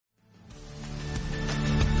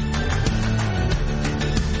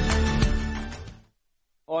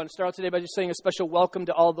want to start out today by just saying a special welcome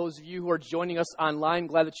to all those of you who are joining us online.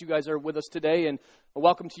 Glad that you guys are with us today, and a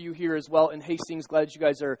welcome to you here as well in Hastings. Glad that you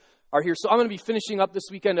guys are here. So I'm going to be finishing up this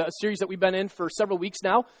weekend a series that we've been in for several weeks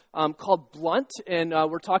now called Blunt, and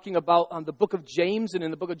we're talking about the book of James. And in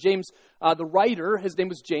the book of James, the writer, his name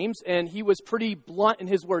was James, and he was pretty blunt in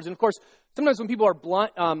his words. And of course, sometimes when people are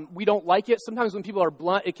blunt, we don't like it. Sometimes when people are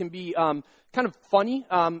blunt, it can be kind of funny,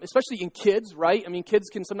 especially in kids, right? I mean, kids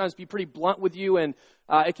can sometimes be pretty blunt with you, and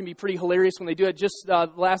it can be pretty hilarious when they do it. Just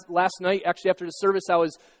last night, actually after the service, I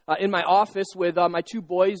was in my office with my two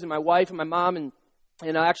boys and my wife and my mom,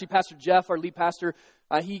 and actually Pastor Jeff, our lead pastor,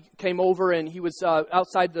 he came over and he was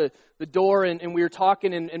outside the door, and we were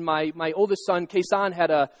talking, and my oldest son, Kason,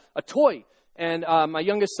 had a toy. And my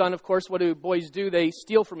youngest son, of course, what do boys do? They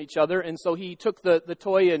steal from each other. And so he took the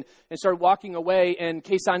toy and started walking away. And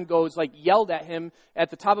Kason yelled at him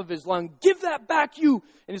at the top of his lung, "Give that back, you!"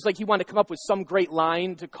 And it's like he wanted to come up with some great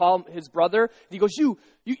line to call his brother. And he goes, you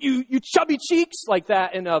chubby cheeks, like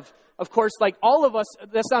that. And of course, like all of us,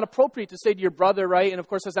 that's not appropriate to say to your brother, right? And of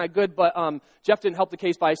course, that's not good. But Jeff didn't help the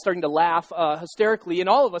case by starting to laugh hysterically. And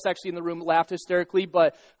all of us actually in the room laughed hysterically.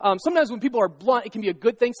 But sometimes when people are blunt, it can be a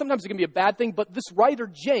good thing. Sometimes it can be a bad thing. But this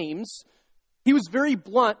writer, James, he was very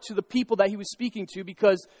blunt to the people that he was speaking to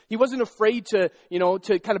because he wasn't afraid to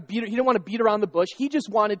kind of beat. He didn't want to beat around the bush. He just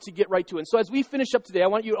wanted to get right to it. And so as we finish up today, I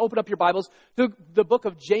want you to open up your Bibles to the book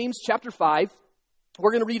of James, chapter 5.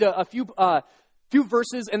 We're going to read a few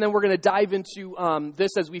verses, and then we're going to dive into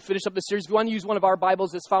this as we finish up the series. If you want to use one of our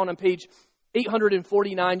Bibles, it's found on page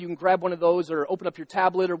 849. You can grab one of those or open up your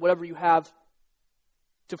tablet or whatever you have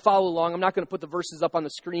to follow along. I'm not going to put the verses up on the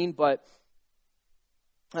screen, but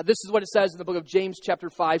this is what it says in the book of James, chapter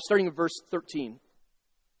 5, starting in verse 13.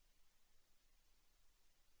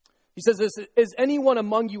 He says this, "Is anyone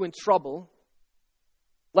among you in trouble?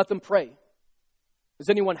 Let them pray. Is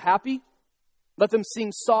anyone happy? Let them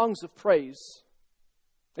sing songs of praise.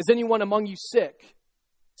 Is anyone among you sick?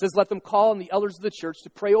 It says, let them call on the elders of the church to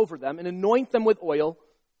pray over them and anoint them with oil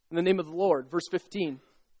in the name of the Lord." Verse 15.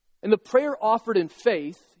 "And the prayer offered in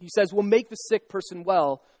faith," he says, "will make the sick person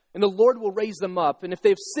well, and the Lord will raise them up. And if they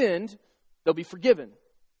have sinned, they'll be forgiven.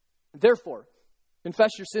 Therefore,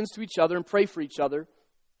 confess your sins to each other and pray for each other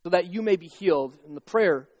so that you may be healed. And the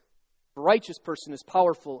prayer of a righteous person is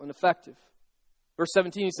powerful and effective." Verse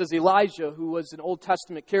 17, he says, Elijah, who was an Old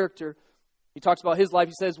Testament character, he talks about his life.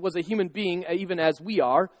 He says, was a human being, even as we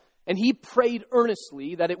are. And he prayed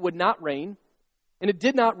earnestly that it would not rain. And it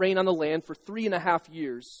did not rain on the land for 3.5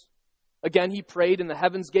 years. Again, he prayed, and the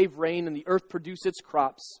heavens gave rain, and the earth produced its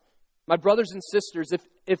crops. My brothers and sisters,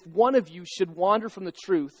 if one of you should wander from the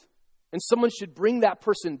truth, and someone should bring that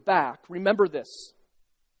person back, remember this.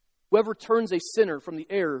 Whoever turns a sinner from the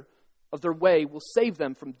error of their way will save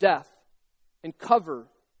them from death and cover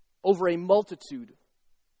over a multitude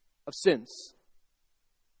of sins.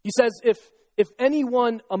 He says, if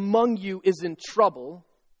anyone among you is in trouble,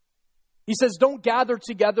 he says, don't gather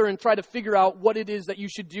together and try to figure out what it is that you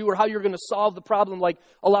should do or how you're going to solve the problem like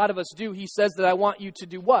a lot of us do. He says that I want you to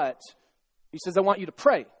do what? He says, I want you to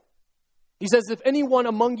pray. He says, if anyone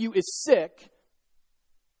among you is sick,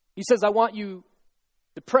 he says, I want you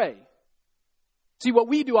to pray. See, what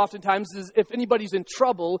we do oftentimes is if anybody's in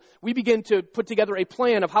trouble, we begin to put together a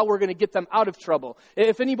plan of how we're going to get them out of trouble.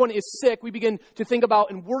 If anyone is sick, we begin to think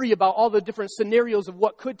about and worry about all the different scenarios of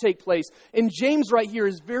what could take place. And James right here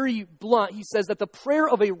is very blunt. He says that the prayer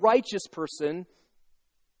of a righteous person,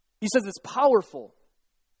 he says it's powerful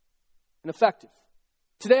and effective.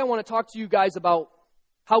 Today I want to talk to you guys about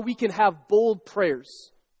how we can have bold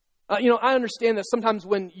prayers. I understand that sometimes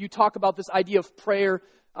when you talk about this idea of prayer,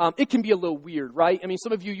 it can be a little weird, right? I mean,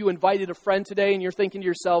 some of you invited a friend today and you're thinking to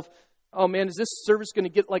yourself, oh man, is this service going to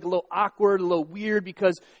get like a little awkward, a little weird?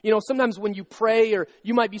 Because, sometimes when you pray, or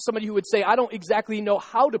you might be somebody who would say, I don't exactly know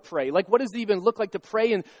how to pray. Like, what does it even look like to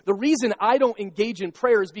pray? And the reason I don't engage in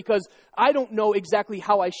prayer is because I don't know exactly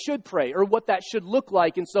how I should pray or what that should look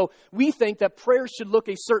like. And so we think that prayer should look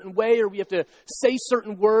a certain way, or we have to say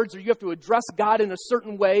certain words, or you have to address God in a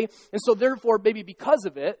certain way. And so therefore, maybe because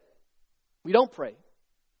of it, we don't pray.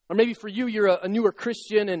 Or maybe for you, you're a newer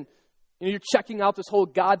Christian and you're checking out this whole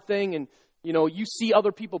God thing, and you see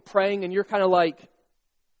other people praying and you're kind of like,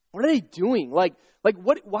 what are they doing? Like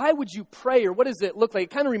what? Why would you pray, or what does it look like? It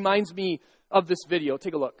kind of reminds me of this video.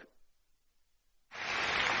 Take a look.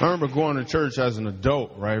 I remember going to church as an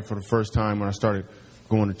adult, right, for the first time when I started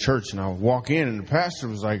going to church, and I would walk in and the pastor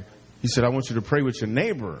was like, he said, I want you to pray with your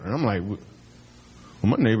neighbor. And I'm like, well,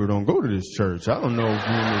 my neighbor don't go to this church. I don't know if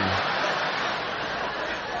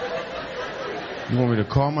you want me to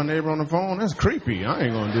call my neighbor on the phone? That's creepy. I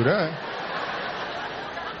ain't going to do that.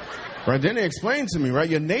 Right? Then they explained to me, right?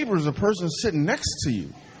 Your neighbor is a person sitting next to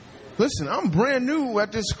you. Listen, I'm brand new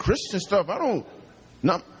at this Christian stuff. I didn't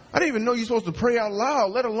even know you're supposed to pray out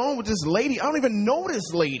loud, let alone with this lady. I don't even know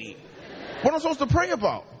this lady. What am I supposed to pray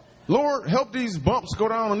about? Lord, help these bumps go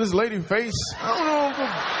down on this lady's face.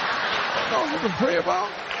 I don't know what to pray about.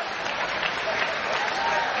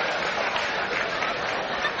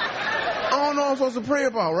 I don't know what I'm supposed to pray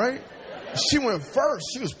about, right? She went first.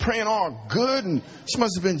 She was praying all good, and she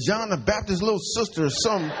must have been John the Baptist's little sister or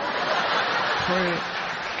something. Praying.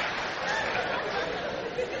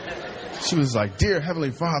 She was like, "Dear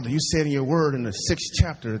Heavenly Father, you said in your word in the 6th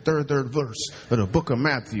chapter, the third verse of the book of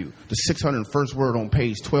Matthew, the 601st word on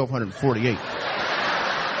page 1248.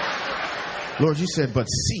 Lord, you said, but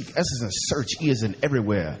seek, S is in search, E is in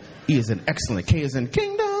everywhere, E is in excellent, K is in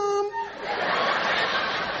kingdom.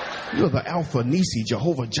 You're the Alpha, Nisi,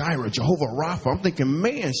 Jehovah Jireh, Jehovah Rapha." I'm thinking,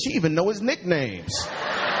 man, she even know his nicknames.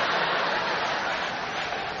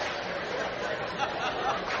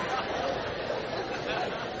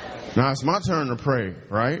 Now it's my turn to pray,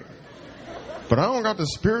 right? But I don't got the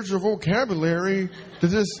spiritual vocabulary to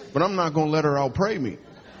just, but I'm not going to let her outpray me.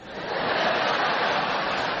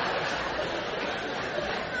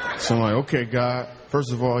 So I'm like, okay, God,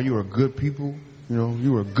 first of all, you are good people. You know,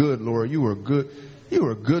 you are good, Lord. You are good. You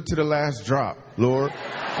were good to the last drop, Lord.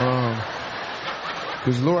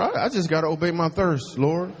 Because, Lord, I just got to obey my thirst,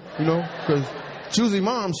 Lord. You know, because choosy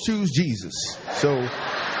moms choose Jesus. So,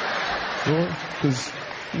 Lord, because,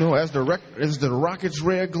 you know, as the rocket's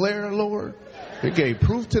red glare, Lord, it gave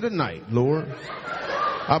proof to the night, Lord.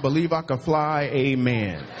 I believe I can fly,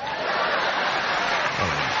 amen.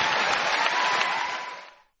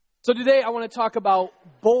 So today I want to talk about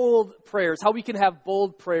bold prayers, how we can have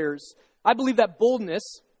bold prayers. I believe that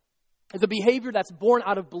boldness is a behavior that's born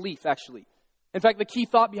out of belief, actually. In fact, the key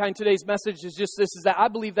thought behind today's message is just this, is that I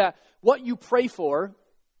believe that what you pray for,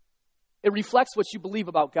 it reflects what you believe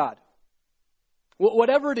about God.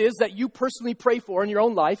 Whatever it is that you personally pray for in your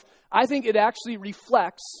own life, I think it actually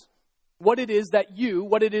reflects what it is that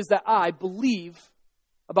I believe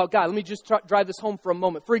about God. Let me just drive this home for a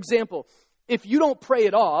moment. For example, if you don't pray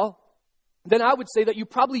at all, then I would say that you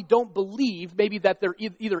probably don't believe maybe that there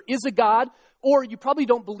either is a God, or you probably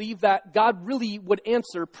don't believe that God really would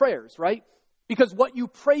answer prayers, right? Because what you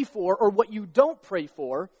pray for or what you don't pray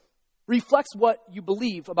for reflects what you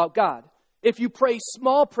believe about God. If you pray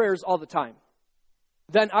small prayers all the time,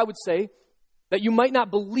 then I would say that you might not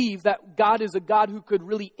believe that God is a God who could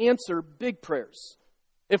really answer big prayers.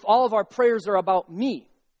 If all of our prayers are about me,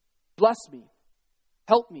 bless me,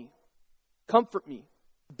 help me, comfort me,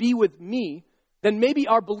 be with me, then maybe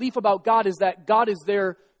our belief about God is that God is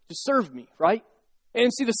there to serve me, right? And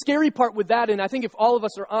see, the scary part with that, and I think if all of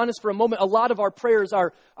us are honest for a moment, a lot of our prayers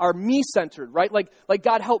are me-centered, right? Like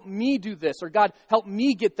God, help me do this, or God, help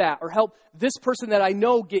me get that, or help this person that I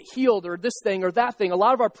know get healed, or this thing or that thing. A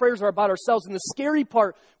lot of our prayers are about ourselves, and the scary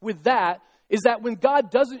part with that is that when God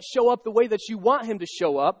doesn't show up the way that you want him to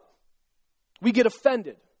show up, we get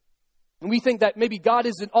offended. And we think that maybe God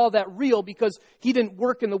isn't all that real because he didn't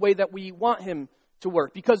work in the way that we want him to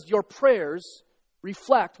work, because your prayers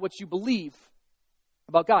reflect what you believe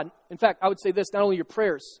about God. In fact, I would say this, not only your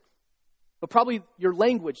prayers, but probably your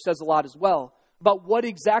language says a lot as well about what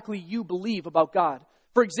exactly you believe about God.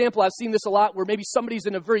 For example, I've seen this a lot where maybe somebody's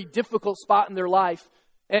in a very difficult spot in their life,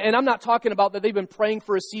 and I'm not talking about that they've been praying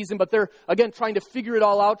for a season, but they're, again, trying to figure it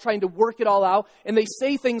all out, trying to work it all out, and they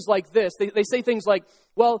say things like this. They say things like,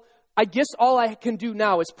 well, I guess all I can do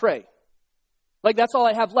now is pray. Like, that's all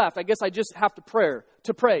I have left. I guess I just have to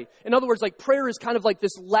pray. In other words, like, prayer is kind of like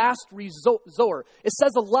this last resort. It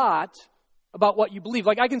says a lot about what you believe.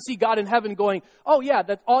 Like, I can see God in heaven going, oh yeah,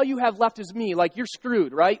 that all you have left is me. Like, you're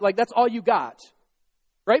screwed, right? Like, that's all you got,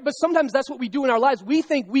 right? But sometimes that's what we do in our lives. We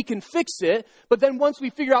think we can fix it, but then once we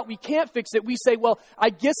figure out we can't fix it, we say, well, I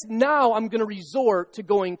guess now I'm going to resort to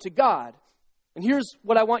going to God. And here's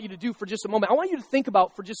what I want you to do for just a moment. I want you to think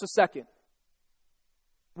about for just a second.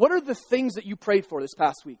 What are the things that you prayed for this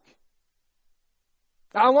past week?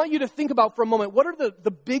 I want you to think about for a moment, what are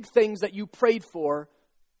the big things that you prayed for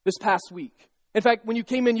this past week? In fact, when you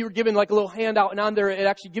came in, you were given like a little handout, and on there it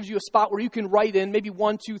actually gives you a spot where you can write in maybe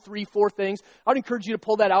 1, 2, 3, 4 things. I would encourage you to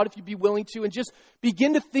pull that out if you'd be willing to, and just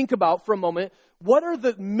begin to think about for a moment, what are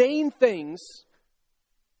the main things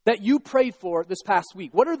that you prayed for this past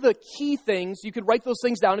week? What are the key things? You could write those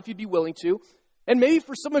things down if you'd be willing to. And maybe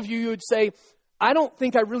for some of you, you would say, I don't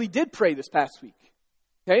think I really did pray this past week.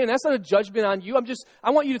 Okay, and that's not a judgment on you. I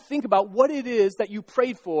want you to think about what it is that you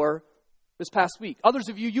prayed for this past week. Others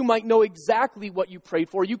of you, you might know exactly what you prayed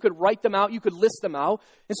for. You could write them out. You could list them out.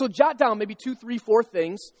 And so jot down maybe 2, 3, 4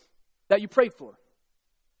 things that you prayed for.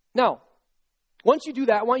 Now, once you do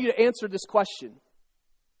that, I want you to answer this question.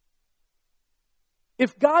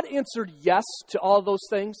 If God answered yes to all those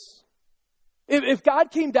things, if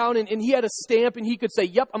God came down and he had a stamp and he could say,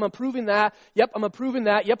 yep, I'm approving that, yep, I'm approving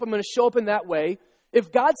that, yep, I'm going to show up in that way.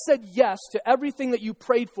 If God said yes to everything that you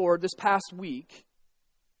prayed for this past week,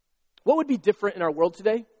 what would be different in our world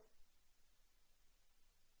today?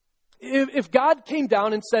 If God came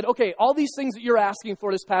down and said, okay, all these things that you're asking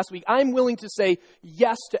for this past week, I'm willing to say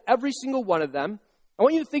yes to every single one of them. I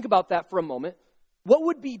want you to think about that for a moment. What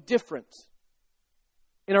would be different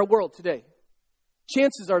in our world today?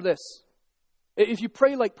 Chances are this. If you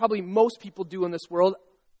pray like probably most people do in this world,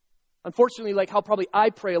 unfortunately, like how probably I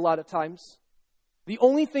pray a lot of times, the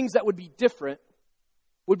only things that would be different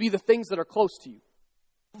would be the things that are close to you.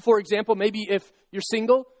 For example, maybe if you're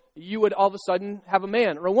single, you would all of a sudden have a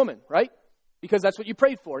man or a woman, right? Because that's what you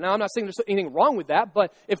prayed for. Now, I'm not saying there's anything wrong with that,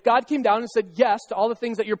 but if God came down and said yes to all the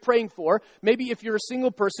things that you're praying for, maybe if you're a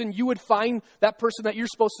single person, you would find that person that you're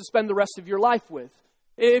supposed to spend the rest of your life with.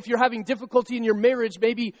 If you're having difficulty in your marriage,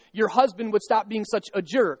 maybe your husband would stop being such a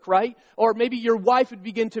jerk, right? Or maybe your wife would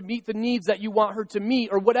begin to meet the needs that you want her to meet,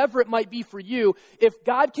 or whatever it might be for you. If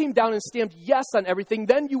God came down and stamped yes on everything,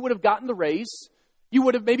 then you would have gotten the raise. You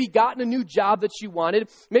would have maybe gotten a new job that you wanted.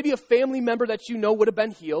 Maybe a family member that you know would have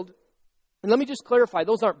been healed. And let me just clarify,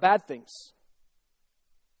 those aren't bad things.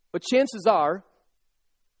 But chances are,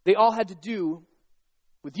 they all had to do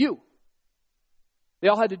with you. They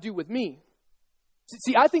all had to do with me.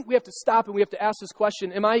 See, I think we have to stop and we have to ask this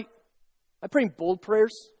question. Am I praying bold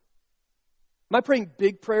prayers? Am I praying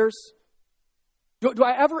big prayers? Do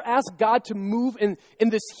I ever ask God to move in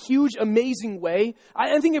this huge, amazing way?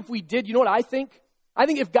 I think if we did, you know what I think? I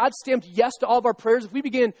think if God stamped yes to all of our prayers, if we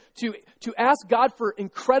began to ask God for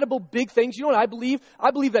incredible big things, you know what I believe?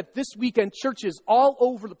 I believe that this weekend churches all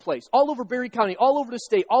over the place, all over Berry County, all over the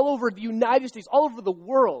state, all over the United States, all over the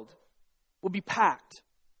world will be packed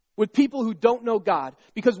with people who don't know God,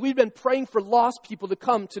 because we've been praying for lost people to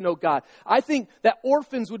come to know God. I think that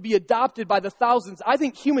orphans would be adopted by the thousands. I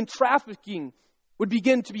think human trafficking would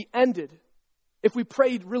begin to be ended if we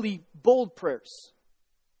prayed really bold prayers.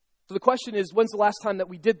 So the question is, when's the last time that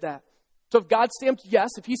we did that? So if God stamped yes,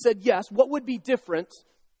 if he said yes, what would be different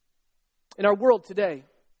in our world today?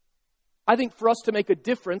 I think for us to make a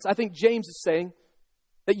difference, I think James is saying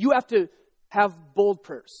that you have to have bold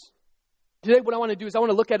prayers. Today, what I want to do is I want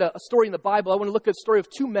to look at a story in the Bible. I want to look at a story of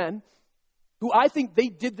two men who I think they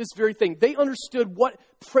did this very thing. They understood what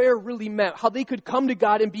prayer really meant, how they could come to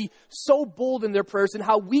God and be so bold in their prayers, and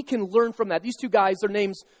how we can learn from that. These two guys, their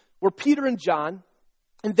names were Peter and John,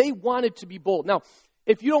 and they wanted to be bold. Now,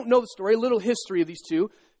 if you don't know the story, a little history of these two,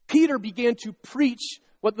 Peter began to preach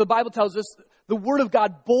what the Bible tells us, the Word of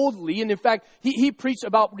God boldly. And in fact, he preached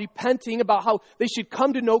about repenting, about how they should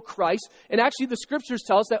come to know Christ. And actually, the Scriptures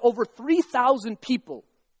tell us that over 3,000 people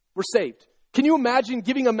were saved. Can you imagine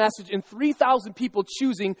giving a message and 3,000 people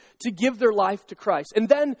choosing to give their life to Christ? And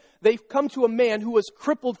then they've come to a man who was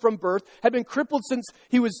crippled from birth, had been crippled since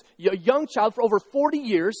he was a young child for over 40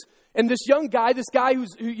 years. And this young guy,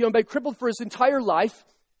 who's been crippled for his entire life,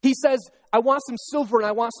 he says, I want some silver and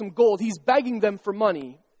I want some gold. He's begging them for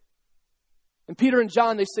money. And Peter and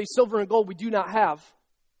John, they say, silver and gold we do not have.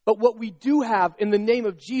 But what we do have, in the name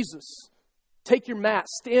of Jesus, take your mat,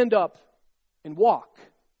 stand up, and walk.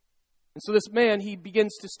 And so this man, he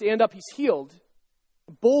begins to stand up. He's healed.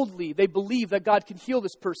 Boldly, they believe that God can heal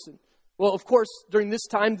this person. Well, of course, during this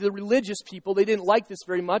time, the religious people, they didn't like this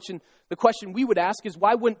very much. And the question we would ask is,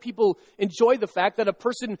 why wouldn't people enjoy the fact that a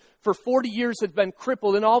person for 40 years has been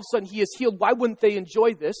crippled and all of a sudden he is healed? Why wouldn't they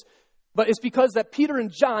enjoy this? But it's because that Peter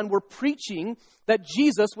and John were preaching that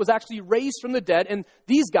Jesus was actually raised from the dead. And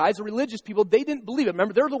these guys, the religious people, they didn't believe it.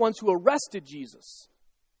 Remember, they're the ones who arrested Jesus.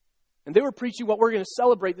 And they were preaching what we're going to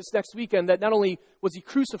celebrate this next weekend, that not only was he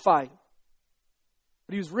crucified,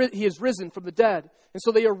 but he is risen from the dead. And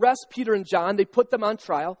so they arrest Peter and John. They put them on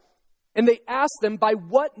trial. And they ask them, by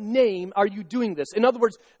what name are you doing this? In other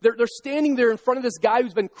words, they're standing there in front of this guy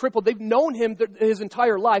who's been crippled. They've known him his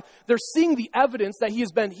entire life. They're seeing the evidence that he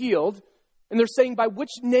has been healed. And they're saying, by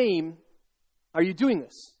which name are you doing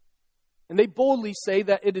this? And they boldly say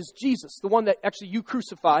that it is Jesus, the one that actually you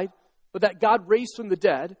crucified, but that God raised from the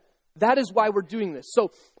dead. That is why we're doing this.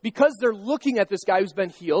 So because they're looking at this guy who's been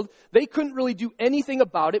healed, they couldn't really do anything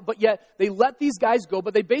about it, but yet they let these guys go.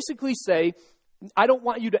 But they basically say, I don't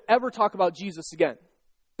want you to ever talk about Jesus again.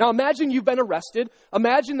 Now imagine you've been arrested.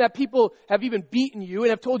 Imagine that people have even beaten you and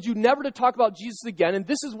have told you never to talk about Jesus again. And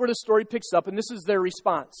this is where the story picks up, and this is their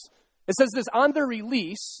response. It says this: on their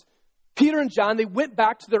release, Peter and John, they went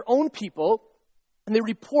back to their own people and they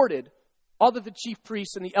reported all that the chief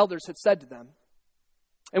priests and the elders had said to them.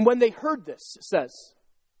 And when they heard this, it says,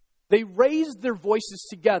 they raised their voices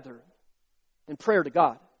together in prayer to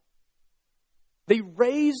God. They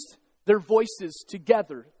raised their voices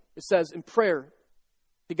together, it says, in prayer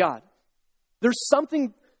to God. There's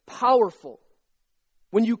something powerful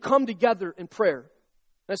when you come together in prayer.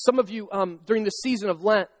 As some of you, during the season of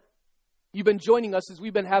Lent, you've been joining us as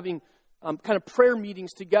we've been having kind of prayer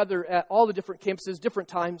meetings together at all the different campuses, different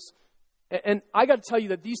times. And I got to tell you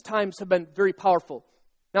that these times have been very powerful.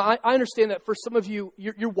 Now, I understand that for some of you,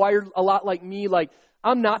 you're wired a lot like me. Like,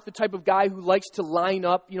 I'm not the type of guy who likes to line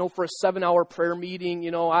up, for a 7-hour prayer meeting.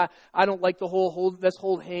 I don't like the let's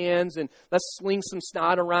hold hands and let's sling some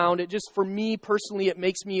snot around. It just, for me personally, it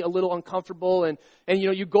makes me a little uncomfortable. And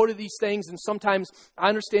you go to these things, and sometimes I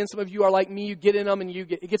understand some of you are like me. You get in them and it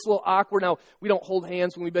gets a little awkward. Now, we don't hold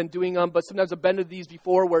hands when we've been doing them, but sometimes I've been to these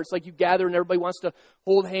before where it's like you gather and everybody wants to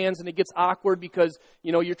hold hands, and it gets awkward because,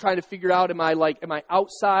 you're trying to figure out, am I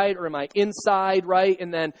outside or am I inside, right?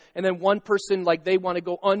 And then one person, like, they want to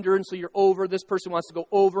go under, and so you're over. This person wants to go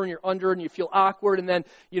over, and you're under, and you feel awkward. And then,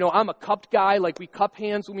 I'm a cupped guy. Like, we cup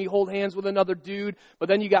hands when we hold hands with another dude. But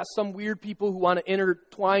then you got some weird people who want to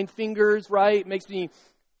intertwine fingers, right? It makes me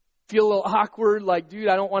feel a little awkward. Like, dude,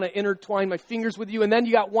 I don't want to intertwine my fingers with you. And then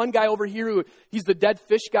you got one guy over here who, he's the dead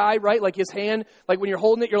fish guy, right? Like, his hand, like, when you're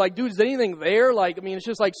holding it, you're like, dude, is anything there? Like, it's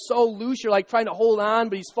just like so loose. You're like trying to hold on,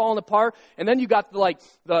 but he's falling apart. And then you got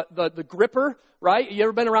the gripper, right? You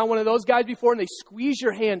ever been around one of those guys before, and they squeeze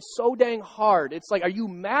your hand so dang hard? It's like, are you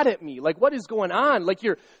mad at me? Like, what is going on? Like,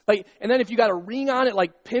 and then if you got a ring on it,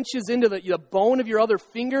 like, pinches into the bone of your other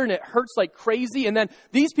finger, and it hurts like crazy. And then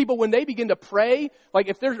these people, when they begin to pray, like,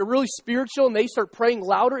 if they're really spiritual and they start praying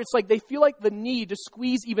louder, it's like they feel like the need to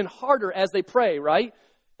squeeze even harder as they pray, right?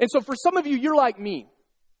 And so for some of you, you're like me.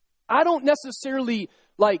 I don't necessarily,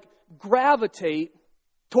 like, gravitate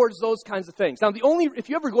towards those kinds of things. Now, if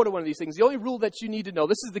you ever go to one of these things, the only rule that you need to know,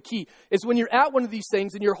 this is the key, is when you're at one of these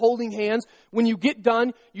things and you're holding hands, when you get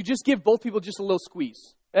done, you just give both people just a little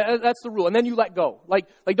squeeze. That's the rule. And then you let go. Like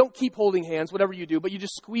don't keep holding hands, whatever you do, but you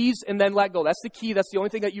just squeeze and then let go. That's the key. That's the only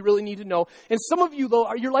thing that you really need to know. And some of you,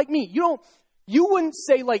 though, you're like me. You wouldn't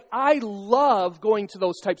say, like, I love going to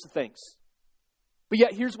those types of things. But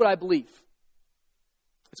yet, here's what I believe.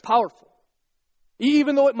 It's powerful.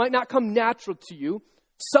 Even though it might not come natural to you,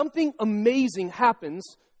 something amazing happens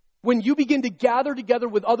when you begin to gather together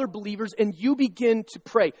with other believers and you begin to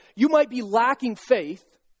pray. You might be lacking faith,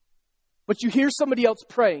 but you hear somebody else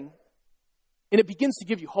praying, and it begins to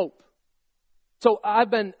give you hope. So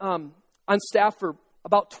I've been on staff for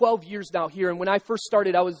about 12 years now here, and when I first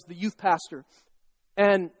started, I was the youth pastor.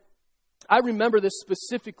 And I remember this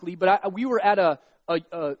specifically, but we were at a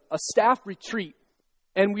staff retreat,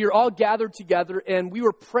 and we were all gathered together, and we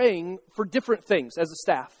were praying for different things as a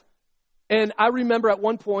staff. And I remember at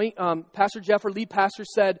one point, Pastor Jeff, our lead pastor,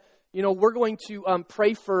 said, we're going to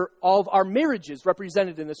pray for all of our marriages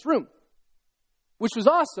represented in this room, which was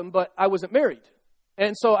awesome, but I wasn't married.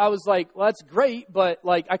 And so I was like, well, that's great, but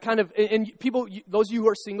like I kind of, and people, those of you who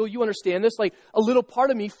are single, you understand this, like a little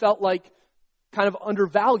part of me felt like kind of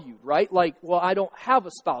undervalued, right? Like, well, I don't have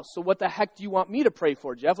a spouse, so what the heck do you want me to pray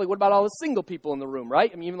for, Jeff? Like, what about all the single people in the room, right?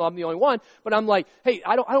 Even though I'm the only one, but I'm like, hey,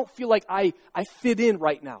 I don't feel like I fit in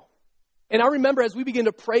right now. And I remember as we began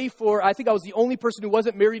to pray for, I think I was the only person who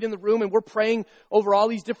wasn't married in the room, and we're praying over all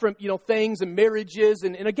these different, things and marriages,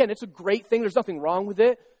 and again, it's a great thing. There's nothing wrong with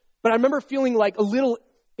it. But I remember feeling like a little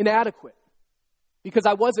inadequate because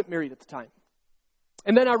I wasn't married at the time.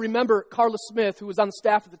 And then I remember Carla Smith, who was on the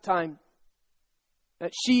staff at the time,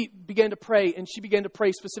 that she began to pray, and she began to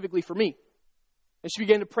pray specifically for me. And she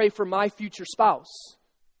began to pray for my future spouse.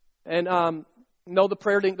 And no, the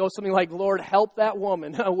prayer didn't go something like, Lord, help that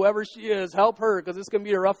woman, whoever she is, help her, because it's going to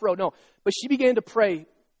be a rough road. No, but she began to pray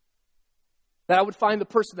that I would find the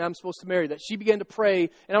person that I'm supposed to marry, that she began to pray,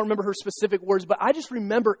 and I don't remember her specific words, but I just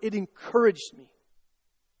remember it encouraged me.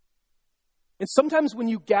 And sometimes when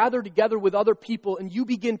you gather together with other people and you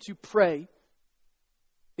begin to pray,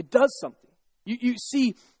 it does something. You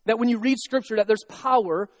see that when you read Scripture, that there's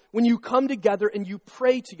power when you come together and you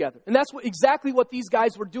pray together. And that's exactly what these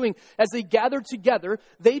guys were doing. As they gathered together,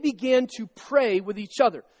 they began to pray with each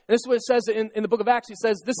other. And this is what it says in the book of Acts. It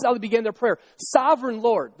says, this is how they began their prayer. Sovereign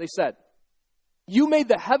Lord, they said, you made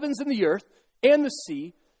the heavens and the earth and the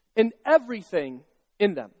sea and everything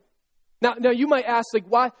in them. Now you might ask, like,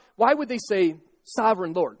 why would they say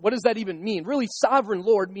sovereign Lord? What does that even mean? Really, sovereign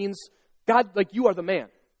Lord means, God, like, you are the man.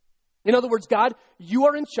 In other words, God, you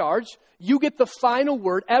are in charge. You get the final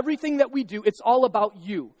word. Everything that we do, it's all about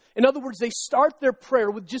you. In other words, they start their prayer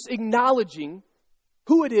with just acknowledging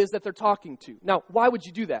who it is that they're talking to. Now, why would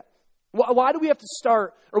you do that? Why do we have to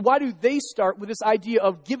start, or why do they start with this idea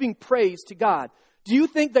of giving praise to God? Do you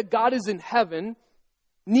think that God is in heaven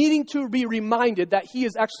needing to be reminded that he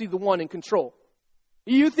is actually the one in control?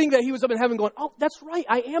 You think that he was up in heaven going, oh, that's right,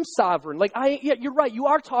 I am sovereign. Yeah, you're right, you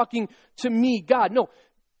are talking to me, God. No,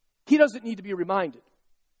 he doesn't need to be reminded.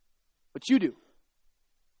 But you do.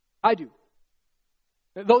 I do.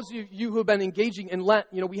 Those of you who have been engaging in Lent,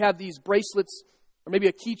 we have these bracelets or maybe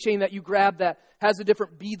a keychain that you grab that has the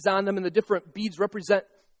different beads on them, and the different beads represent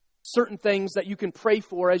certain things that you can pray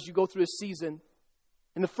for as you go through this season.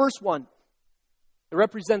 And the first one, it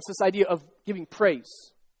represents this idea of giving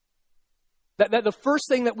praise. That the first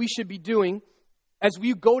thing that we should be doing as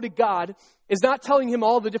we go to God is not telling him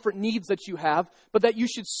all the different needs that you have, but that you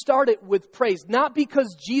should start it with praise. Not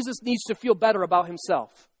because Jesus needs to feel better about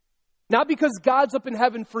himself. Not because God's up in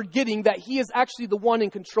heaven forgetting that he is actually the one in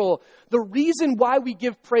control. The reason why we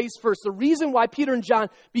give praise first, the reason why Peter and John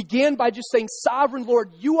began by just saying, Sovereign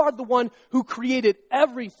Lord, you are the one who created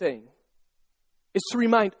everything, is to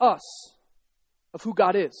remind us of who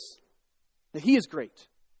God is, that he is great.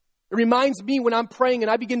 It reminds me when I'm praying and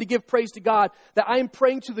I begin to give praise to God that I am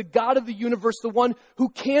praying to the God of the universe, the one who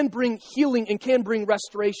can bring healing and can bring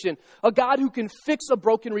restoration, a God who can fix a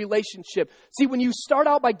broken relationship. See, when you start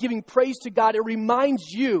out by giving praise to God, it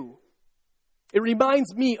reminds me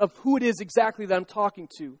of who it is exactly that I'm talking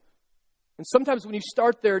to. And sometimes when you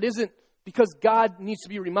start there, it isn't because God needs to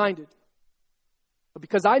be reminded, but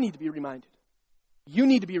because I need to be reminded. You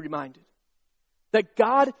need to be reminded that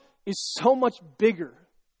God is so much bigger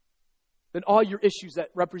than all your issues that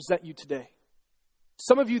represent you today.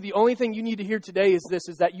 Some of you, the only thing you need to hear today is this,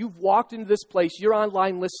 is that you've walked into this place, you're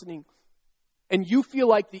online listening, and you feel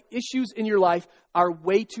like the issues in your life are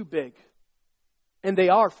way too big. And they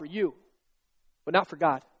are for you, but not for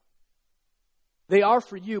God. They are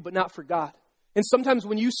for you, but not for God. And sometimes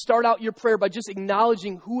when you start out your prayer by just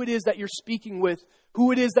acknowledging who it is that you're speaking with,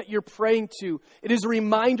 who it is that you're praying to, it is a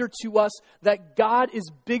reminder to us that God is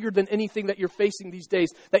bigger than anything that you're facing these days.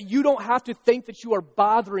 That you don't have to think that you are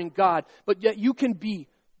bothering God, but yet you can be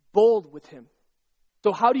bold with him.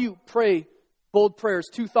 So how do you pray bold prayers?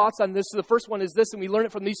 2 thoughts on this. So the first one is this, and we learn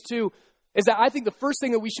it from these two, is that I think the first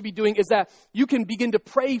thing that we should be doing is that you can begin to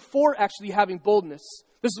pray for actually having boldness.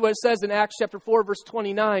 This is what it says in Acts chapter 4, verse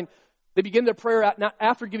 29. They begin their prayer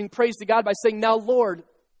after giving praise to God by saying, Now, Lord,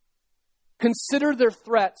 consider their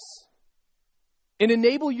threats and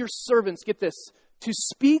enable your servants, get this, to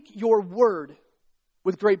speak your word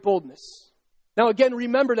with great boldness. Now, again,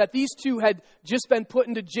 remember that these two had just been put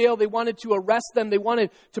into jail. They wanted to arrest them. They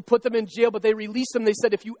wanted to put them in jail, but they released them. They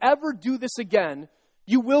said, if you ever do this again,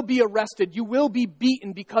 you will be arrested. You will be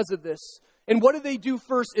beaten because of this. And what do they do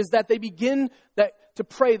first is that they begin to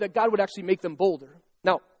pray that God would actually make them bolder.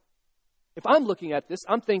 Now, if I'm looking at this,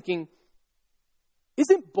 I'm thinking,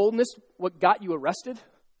 isn't boldness what got you arrested?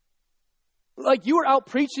 Like you were out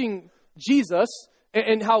preaching Jesus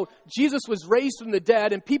and how Jesus was raised from the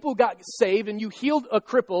dead and people got saved and you healed a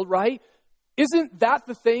cripple, right? Isn't that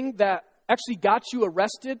the thing that actually got you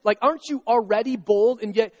arrested? Like, aren't you already bold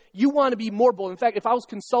and yet you want to be more bold? In fact, if I was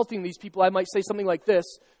consulting these people, I might say something like this.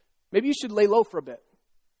 Maybe you should lay low for a bit.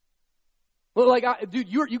 Well, like, dude,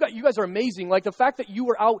 you guys are amazing. Like the fact that you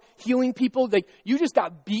were out healing people, like you just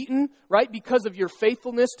got beaten, right, because of your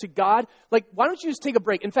faithfulness to God. Like, why don't you just take a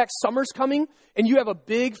break? In fact, summer's coming and you have a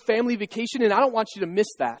big family vacation, and I don't want you to miss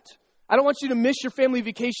that. I don't want you to miss your family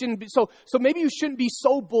vacation. So maybe you shouldn't be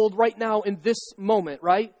so bold right now in this moment,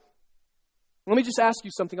 right? Let me just ask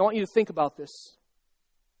you something. I want you to think about this.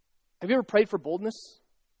 Have you ever prayed for boldness?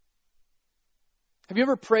 Have you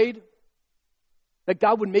ever prayed that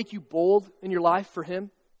God would make you bold in your life for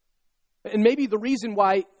him? And maybe the reason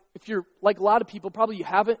why, if you're like a lot of people, probably you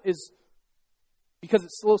haven't, is because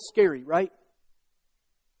it's a little scary, right?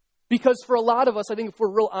 Because for a lot of us, I think if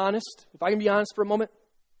we're real honest, if I can be honest for a moment,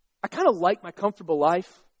 I kind of like my comfortable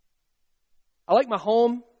life. I like my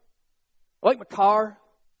home. I like my car.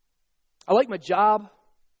 I like my job.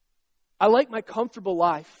 I like my comfortable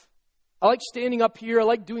life. I like standing up here. I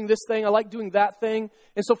like doing this thing. I like doing that thing.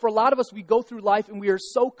 And so for a lot of us, we go through life and we are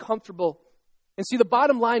so comfortable. And see, the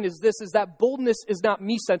bottom line is this, is that boldness is not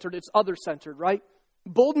me-centered, it's other-centered, right?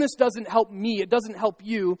 Boldness doesn't help me. It doesn't help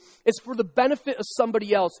you. It's for the benefit of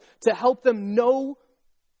somebody else, to help them know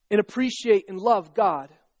and appreciate and love God.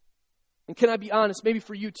 And can I be honest, maybe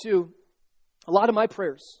for you too, a lot of my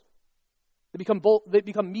prayers, they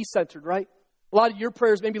become me-centered, right? A lot of your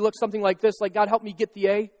prayers maybe look something like this, like, God, help me get the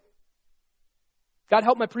A. God,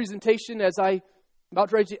 help my presentation as I'm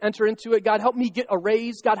about ready to enter into it. God, help me get a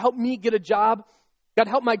raise. God, help me get a job. God,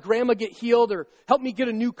 help my grandma get healed, or help me get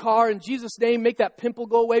a new car. In Jesus' name, make that pimple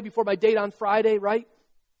go away before my date on Friday, right?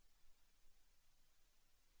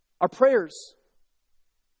 Our prayers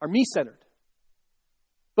are me-centered.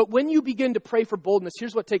 But when you begin to pray for boldness,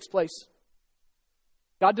 here's what takes place.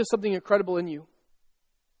 God does something incredible in you.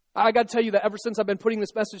 I got to tell you that ever since I've been putting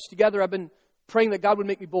this message together, I've been praying that God would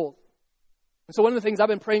make me bold. And so one of the things I've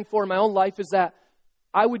been praying for in my own life is that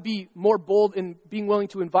I would be more bold in being willing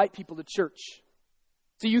to invite people to church.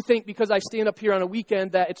 So you think because I stand up here on a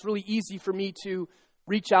weekend that it's really easy for me to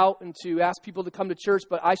reach out and to ask people to come to church,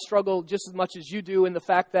 but I struggle just as much as you do in the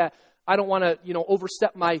fact that I don't want to,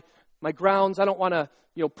 overstep my grounds. I don't want to,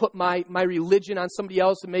 put my religion on somebody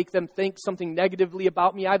else and make them think something negatively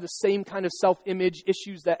about me. I have the same kind of self-image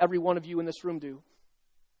issues that every one of you in this room do.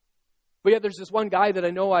 But yet there's this one guy that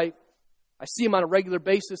I know I see him on a regular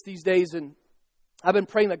basis these days, and I've been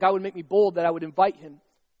praying that God would make me bold, that I would invite him.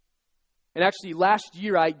 And actually last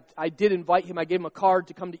year I did invite him. I gave him a card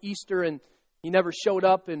to come to Easter, and he never showed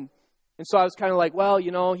up. And so I was kind of like, well,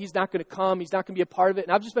 he's not going to come. He's not going to be a part of it.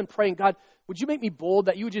 And I've just been praying, God, would you make me bold,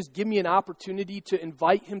 that you would just give me an opportunity to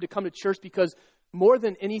invite him to come to church, because more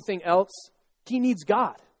than anything else, he needs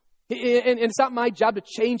God. And it's not my job to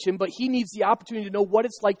change him, but he needs the opportunity to know what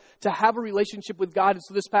it's like to have a relationship with God. And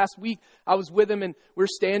so this past week, I was with him, and we're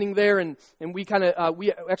standing there, and we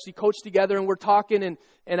we actually coached together, and we're talking,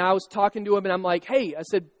 and I was talking to him, and I'm like, hey, I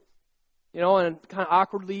said, and kind of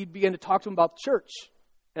awkwardly began to talk to him about church.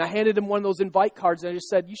 And I handed him one of those invite cards, and I just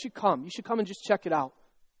said, you should come and just check it out.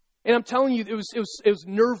 And I'm telling you, it was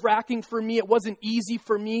nerve-wracking for me. It wasn't easy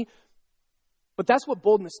for me, but that's what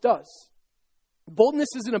boldness does. Boldness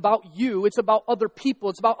isn't about you. It's about other people.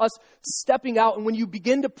 It's about us stepping out. And when you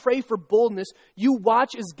begin to pray for boldness, you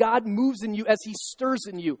watch as God moves in you, as he stirs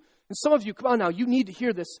in you. And some of you, come on now, you need to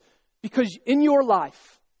hear this, because in your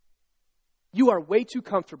life, you are way too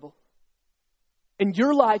comfortable. And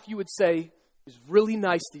your life, you would say, is really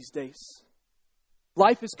nice these days.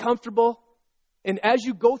 Life is comfortable. And as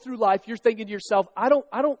you go through life, you're thinking to yourself, I don't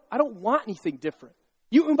want anything different.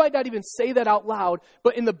 You might not even say that out loud,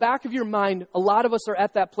 but in the back of your mind, a lot of us are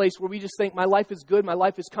at that place where we just think, my life is good, my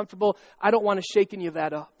life is comfortable, I don't want to shake any of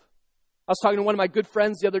that up. I was talking to one of my good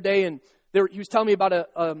friends the other day, and he was telling me about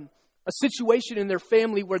a situation in their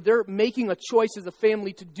family where they're making a choice as a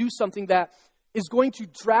family to do something that is going to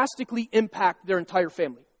drastically impact their entire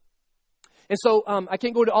family. And so I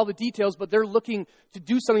can't go into all the details, but they're looking to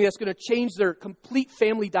do something that's going to change their complete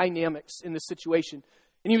family dynamics in this situation.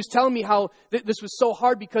 And he was telling me how this was so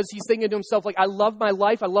hard, because he's thinking to himself, like, I love my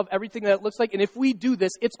life. I love everything that it looks like. And if we do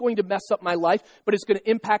this, it's going to mess up my life, but it's going to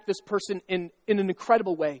impact this person in an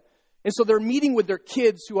incredible way. And so they're meeting with their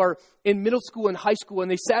kids who are in middle school and high school,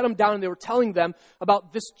 and they sat them down and they were telling them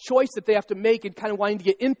about this choice that they have to make and kind of wanting to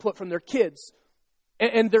get input from their kids.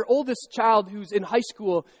 And their oldest child, who's in high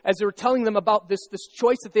school, as they were telling them about this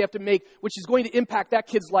choice that they have to make, which is going to impact that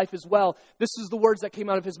kid's life as well, this is the words that came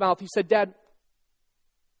out of his mouth. He said, Dad,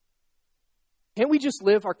 can't we just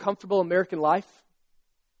live our comfortable American life?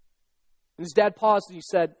 And his dad paused and he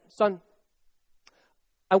said, Son,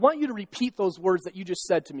 I want you to repeat those words that you just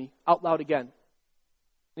said to me out loud again. And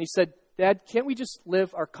he said, Dad, can't we just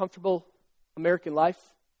live our comfortable American life?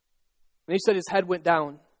 And he said his head went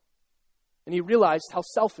down, and he realized how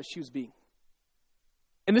selfish he was being.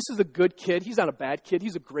 And this is a good kid. He's not a bad kid.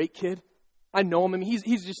 He's a great kid. I know him. I mean,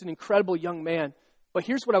 he's just an incredible young man. But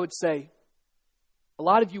here's what I would say. A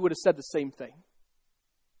lot of you would have said the same thing.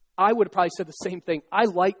 I would have probably said the same thing. I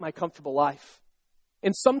like my comfortable life.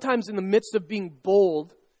 And sometimes in the midst of being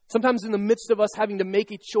bold, sometimes in the midst of us having to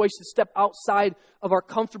make a choice to step outside of our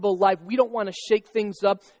comfortable life, we don't want to shake things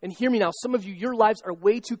up. And hear me now, some of you, your lives are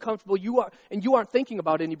way too comfortable. You aren't thinking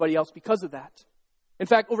about anybody else because of that. In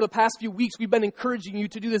fact, over the past few weeks, we've been encouraging you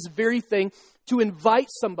to do this very thing, to invite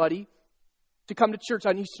somebody to come to church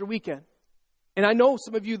on Easter weekend. And I know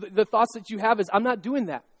some of you, the thoughts that you have is, I'm not doing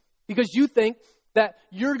that, because you think that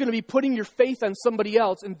you're going to be putting your faith on somebody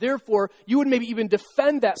else, and therefore you would maybe even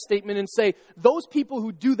defend that statement and say, those people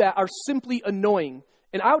who do that are simply annoying.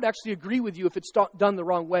 And I would actually agree with you if it's done the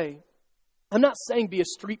wrong way. I'm not saying be a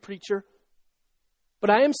street preacher, but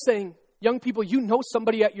I am saying, young people, you know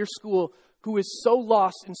somebody at your school who is so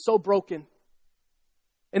lost and so broken.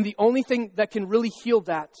 And the only thing that can really heal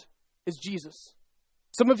that is Jesus.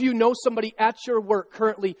 Some of you know somebody at your work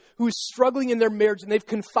currently who is struggling in their marriage, and they've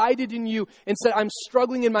confided in you and said, I'm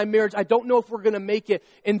struggling in my marriage. I don't know if we're going to make it.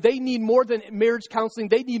 And they need more than marriage counseling.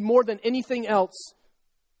 They need more than anything else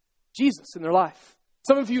Jesus in their life.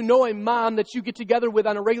 Some of you know a mom that you get together with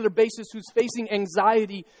on a regular basis who's facing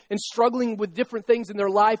anxiety and struggling with different things in their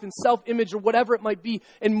life and self-image or whatever it might be.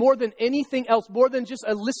 And more than anything else, more than just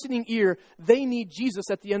a listening ear, they need Jesus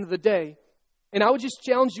at the end of the day. And I would just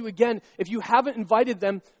challenge you again, if you haven't invited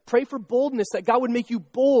them, pray for boldness, that God would make you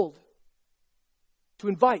bold to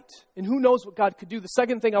invite. And who knows what God could do. The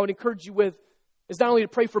second thing I would encourage you with is not only to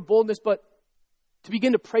pray for boldness, but to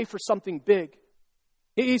begin to pray for something big.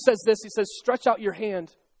 He says this, he says, stretch out your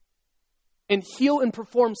hand and heal and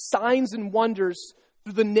perform signs and wonders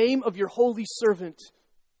through the name of your holy servant,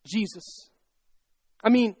 Jesus. I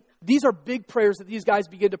mean, these are big prayers that these guys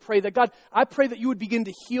begin to pray. That God, I pray that you would begin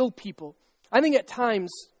to heal people. I think at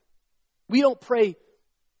times we don't pray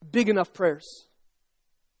big enough prayers.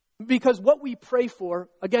 Because what we pray for,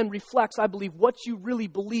 again, reflects, I believe, what you really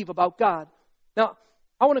believe about God. Now,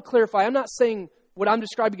 I want to clarify, I'm not saying what I'm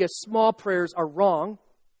describing as small prayers are wrong.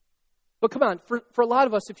 But come on, for a lot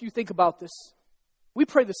of us, if you think about this, we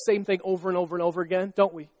pray the same thing over and over and over again,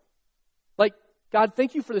 don't we? Like, God,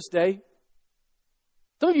 thank you for this day.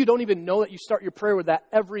 Some of you don't even know that you start your prayer with that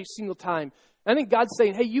every single time. And I think God's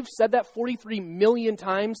saying, hey, you've said that 43 million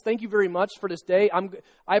times. Thank you very much for this day.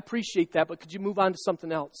 I appreciate that, but could you move on to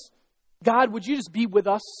something else? God, would you just be with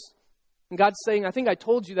us? And God's saying, I think I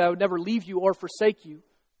told you that I would never leave you or forsake you.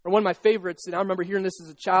 Or one of my favorites, and I remember hearing this as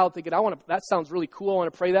a child, thinking, that sounds really cool. I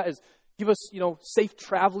want to pray that, is give us, safe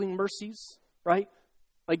traveling mercies, right?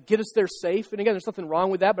 Like, get us there safe. And again, there's nothing wrong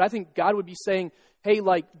with that, but I think God would be saying, hey,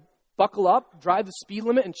 like, buckle up, drive the speed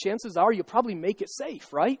limit, and chances are you'll probably make it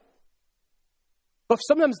safe, right? But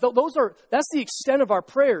sometimes that's the extent of our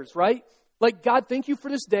prayers, right? Like, God, thank you for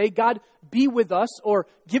this day. God, be with us, or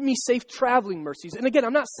give me safe traveling mercies. And again,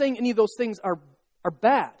 I'm not saying any of those things are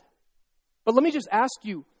bad. But let me just ask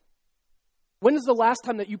you, when is the last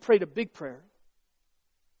time that you prayed a big prayer?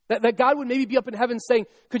 That God would maybe be up in heaven saying,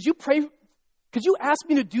 could you ask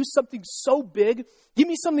me to do something so big? Give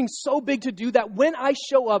me something so big to do that when I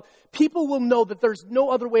show up, people will know that there's no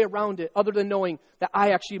other way around it other than knowing that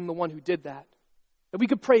I actually am the one who did that. That we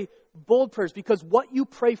could pray bold prayers because what you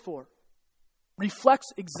pray for reflects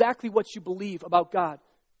exactly what you believe about God.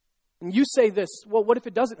 And you say this, well, what if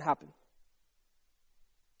it doesn't happen?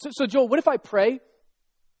 So Joel, what if I pray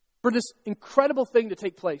for this incredible thing to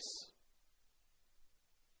take place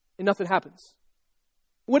and nothing happens?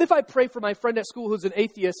 What if I pray for my friend at school who's an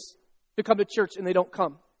atheist to come to church and they don't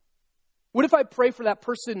come? What if I pray for that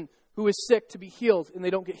person who is sick to be healed and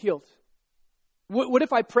they don't get healed? What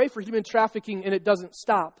if I pray for human trafficking and it doesn't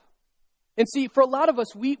stop? And see, for a lot of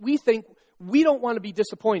us, we think we don't want to be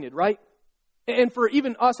disappointed, right? And for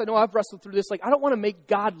even us, I know I've wrestled through this, like, I don't want to make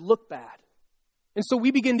God look bad. And so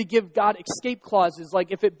we begin to give God escape clauses,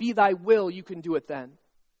 like, if it be thy will, you can do it then.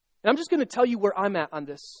 And I'm just going to tell you where I'm at on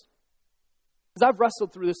this, because I've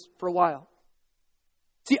wrestled through this for a while.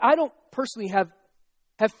 See, I don't personally have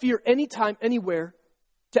fear anytime, anywhere,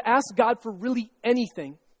 to ask God for really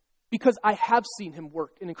anything, because I have seen him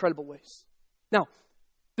work in incredible ways. Now,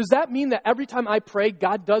 does that mean that every time I pray,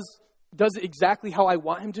 God does it exactly how I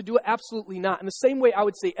want him to do it? Absolutely not. In the same way, I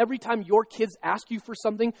would say every time your kids ask you for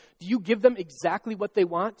something, do you give them exactly what they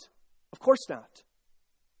want? Of course not.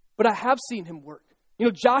 But I have seen him work.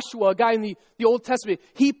 Joshua, a guy in the Old Testament,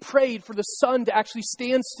 he prayed for the sun to actually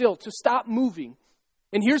stand still, to stop moving.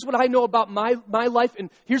 And here's what I know about my life, and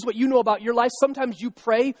here's what you know about your life. Sometimes you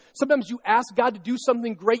pray. Sometimes you ask God to do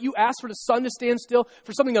something great. You ask for the sun to stand still,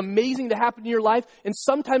 for something amazing to happen in your life. And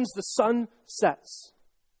sometimes the sun sets.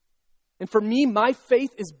 And for me, my faith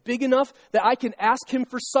is big enough that I can ask him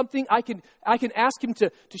for something. I can ask him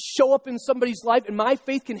to show up in somebody's life, and my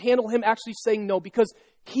faith can handle him actually saying no, because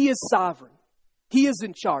he is sovereign. He is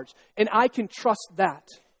in charge, and I can trust that.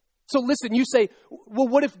 So listen, you say, well,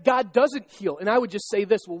 what if God doesn't heal? And I would just say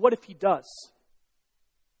this, well, what if he does?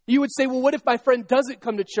 You would say, well, what if my friend doesn't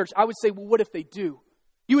come to church? I would say, well, what if they do?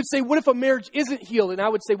 You would say, what if a marriage isn't healed? And I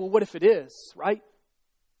would say, well, what if it is, right?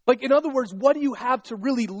 Like, in other words, what do you have to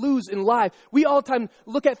really lose in life? We all the time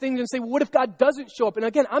look at things and say, well, what if God doesn't show up? And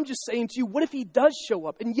again, I'm just saying to you, what if he does show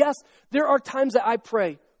up? And yes, there are times that I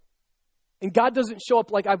pray and God doesn't show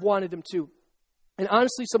up like I've wanted him to. And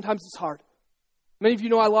honestly, sometimes it's hard. Many of you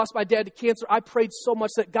know I lost my dad to cancer. I prayed so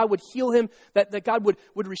much that God would heal him, that God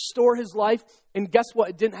would restore his life. And guess what?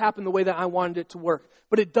 It didn't happen the way that I wanted it to work.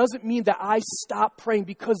 But it doesn't mean that I stop praying,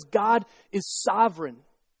 because God is sovereign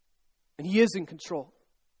and he is in control.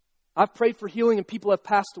 I've prayed for healing and people have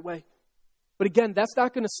passed away. But again, that's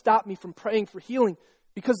not going to stop me from praying for healing,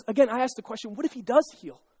 because again, I ask the question, what if he does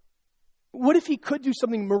heal? What if he could do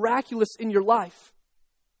something miraculous in your life?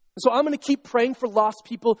 So I'm going to keep praying for lost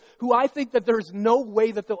people who I think that there's no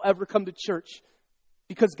way that they'll ever come to church.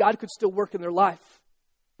 because God could still work in their life.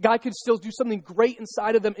 God could still do something great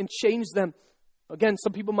inside of them and change them. Again,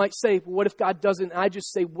 some people might say, well, what if God doesn't? And I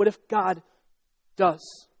just say, what if God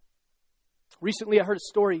does? Recently, I heard a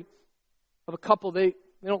story of a couple. They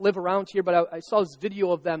don't live around here, but I saw this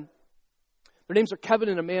video of them. Their names are Kevin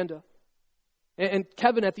and Amanda. And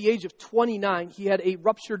Kevin, at the age of 29, he had a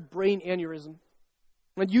ruptured brain aneurysm.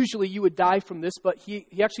 And usually you would die from this, but he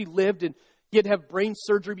actually lived, and he had to have brain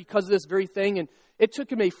surgery because of this very thing. And it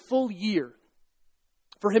took him a full year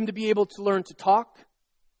for him to be able to learn to talk,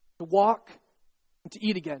 to walk, and to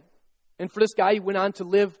eat again. And for this guy, he went on to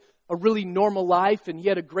live a really normal life, and he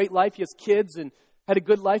had a great life. He has kids and had a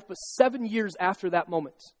good life. But 7 years after that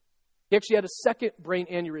moment, he actually had a second brain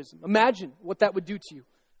aneurysm. Imagine what that would do to you.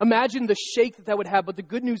 Imagine the shake that would have. But the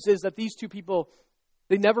good news is that these two people,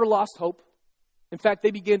 they never lost hope. In fact,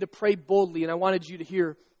 they began to pray boldly, and I wanted you to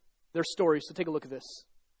hear their story. So take a look at this.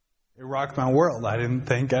 It rocked my world. I didn't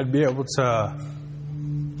think I'd be able to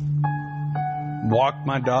walk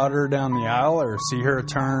my daughter down the aisle or see her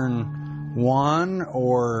turn 1,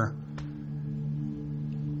 or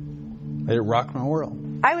it rocked my world.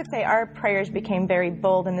 I would say our prayers became very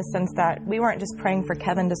bold in the sense that we weren't just praying for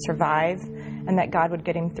Kevin to survive and that God would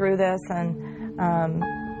get him through this. And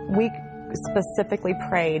we specifically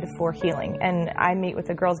prayed for healing. And I meet with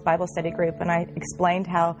the girls' Bible study group, and I explained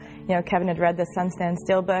how, Kevin had read the Sun Stand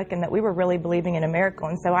Still book and that we were really believing in a miracle.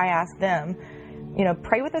 And so I asked them,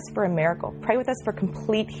 pray with us for a miracle. Pray with us for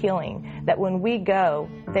complete healing, that when we go,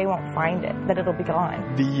 they won't find it, that it'll be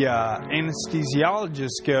gone. The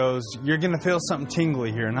anesthesiologist goes, you're going to feel something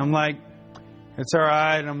tingly here. And I'm like, it's all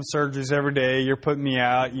right. I'm in surgeries every day. You're putting me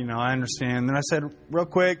out. I understand. Then I said, real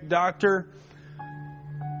quick, doctor,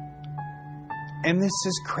 and this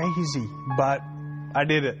is crazy, but I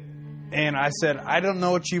did it. And I said, I don't know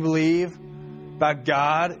what you believe about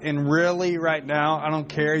God. And really, right now, I don't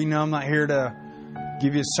care. I'm not here to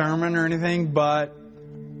give you a sermon or anything, but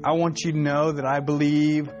I want you to know that I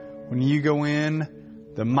believe when you go in,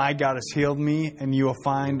 that my God has healed me and you will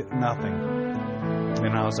find nothing.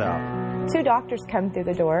 And I was out. 2 doctors come through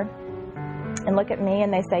the door and look at me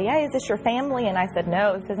and they say, yeah, is this your family? And I said,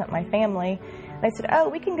 no, this isn't my family. And they said, oh,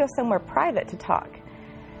 we can go somewhere private to talk.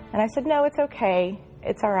 And I said, no, it's okay.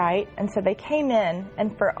 It's all right. And so they came in,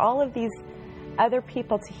 and for all of these other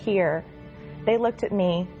people to hear, they looked at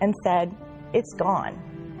me and said, it's gone.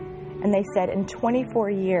 And they said, in 24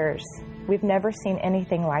 years, we've never seen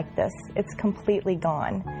anything like this. It's completely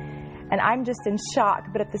gone. And I'm just in shock,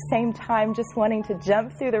 but at the same time, just wanting to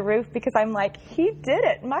jump through the roof, because I'm like, he did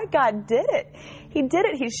it. My God did it. He did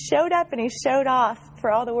it. He showed up and he showed off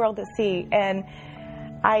for all the world to see. And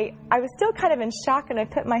I was still kind of in shock, and I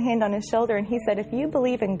put my hand on his shoulder, and he said, if you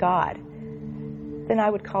believe in God, then I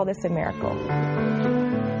would call this a miracle.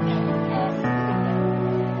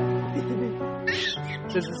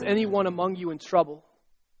 He says, is anyone among you in trouble?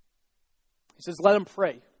 He says, let him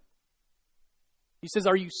pray. He says,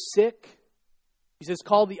 are you sick? He says,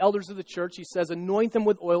 call the elders of the church. He says, anoint them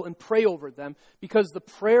with oil and pray over them, because the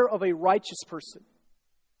prayer of a righteous person,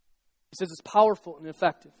 he says, is powerful and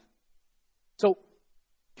effective. So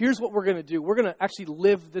here's what we're going to do. We're going to actually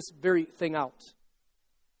live this very thing out.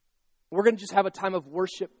 We're going to just have a time of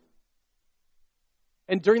worship.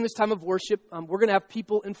 And during this time of worship, we're going to have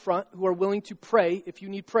people in front who are willing to pray if you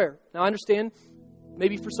need prayer. Now, I understand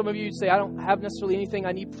maybe for some of you, you'd say, I don't have necessarily anything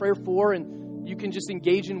I need prayer for, and you can just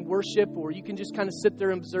engage in worship, or you can just kind of sit there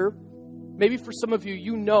and observe. Maybe for some of you,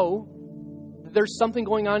 you know that there's something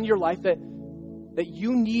going on in your life that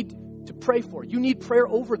you need to pray for. You need prayer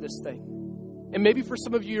over this thing. And maybe for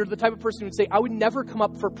some of you, you're the type of person who would say, I would never come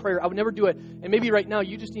up for prayer. I would never do it. And maybe right now,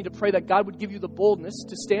 you just need to pray that God would give you the boldness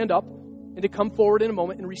to stand up and to come forward in a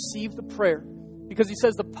moment and receive the prayer. Because he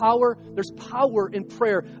says there's power in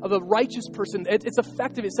prayer of a righteous person. It's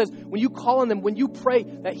effective. It says when you call on them, when you pray,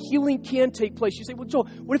 that healing can take place. You say, well, Joel,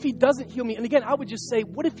 what if he doesn't heal me? And again, I would just say,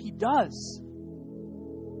 what if he does?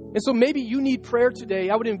 And so maybe you need prayer today.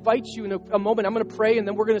 I would invite you in a moment. I'm going to pray, and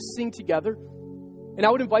then we're going to sing together. And I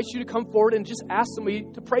would invite you to come forward and just ask somebody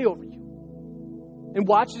to pray over you. And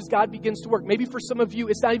watch as God begins to work. Maybe for some of you,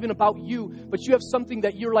 it's not even about you, but you have something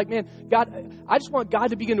that you're like, man, God, I just want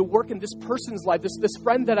God to begin to work in this person's life, this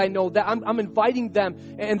friend that I know, that I'm inviting them,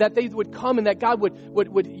 and that they would come, and that God would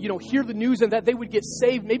hear the news, and that they would get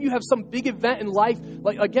saved. Maybe you have some big event in life,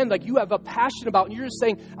 like you have a passion about, and you're just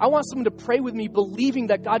saying, I want someone to pray with me, believing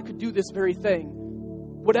that God could do this very thing.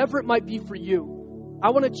 Whatever it might be for you,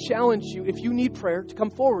 I want to challenge you, if you need prayer, to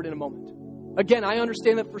come forward in a moment. Again, I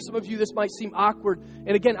understand that for some of you this might seem awkward.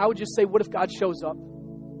 And again, I would just say, what if God shows up?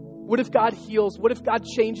 What if God heals? What if God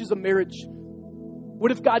changes a marriage?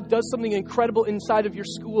 What if God does something incredible inside of your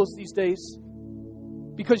schools these days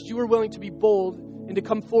because you are willing to be bold and to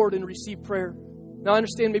come forward and receive prayer? Now, I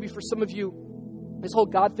understand maybe for some of you, this whole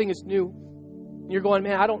God thing is new. And you're going,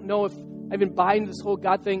 man, I don't know if I even buy into this whole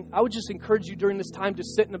God thing. I would just encourage you during this time to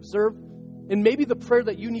sit and observe. And maybe the prayer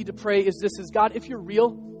that you need to pray is this, is God, if you're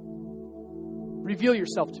real, reveal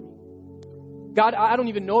yourself to me. God, I don't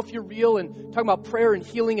even know if you're real, and talking about prayer and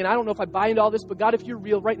healing, and I don't know if I buy into all this, but God, if you're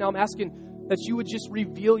real, right now I'm asking that you would just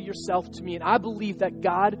reveal yourself to me. And I believe that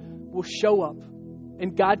God will show up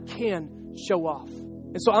and God can show off.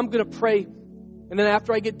 And so I'm going to pray. And then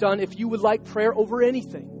after I get done, if you would like prayer over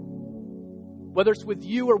anything, whether it's with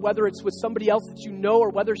you or whether it's with somebody else that you know, or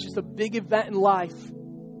whether it's just a big event in life,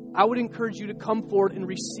 I would encourage you to come forward and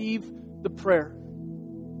receive the prayer.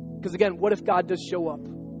 Because again, what if God does show up?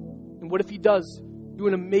 And what if he does do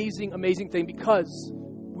an amazing, amazing thing because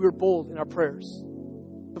we were bold in our prayers?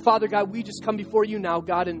 But Father God, we just come before you now,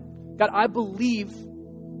 God. And God, I believe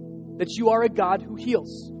that you are a God who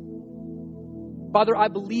heals. Father, I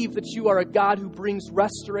believe that you are a God who brings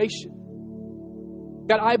restoration.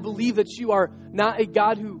 God, I believe that you are not a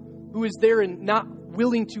God who is there and not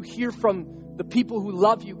willing to hear from the people who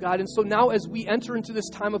love you, God. And so now as we enter into this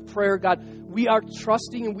time of prayer, God, we are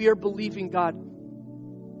trusting and we are believing, God,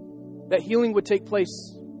 that healing would take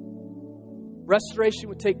place. Restoration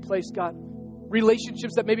would take place, God.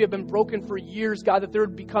 Relationships that maybe have been broken for years, God, that there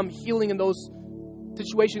would become healing in those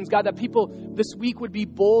situations, God, that people this week would be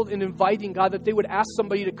bold and inviting, God, that they would ask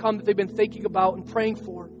somebody to come that they've been thinking about and praying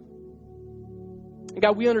for. And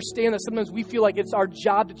God, we understand that sometimes we feel like it's our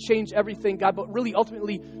job to change everything, God, but really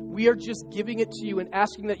ultimately we are just giving it to you and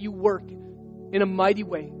asking that you work in a mighty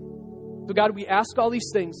way. So God, we ask all these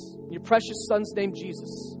things in your precious Son's name,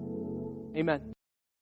 Jesus. Amen.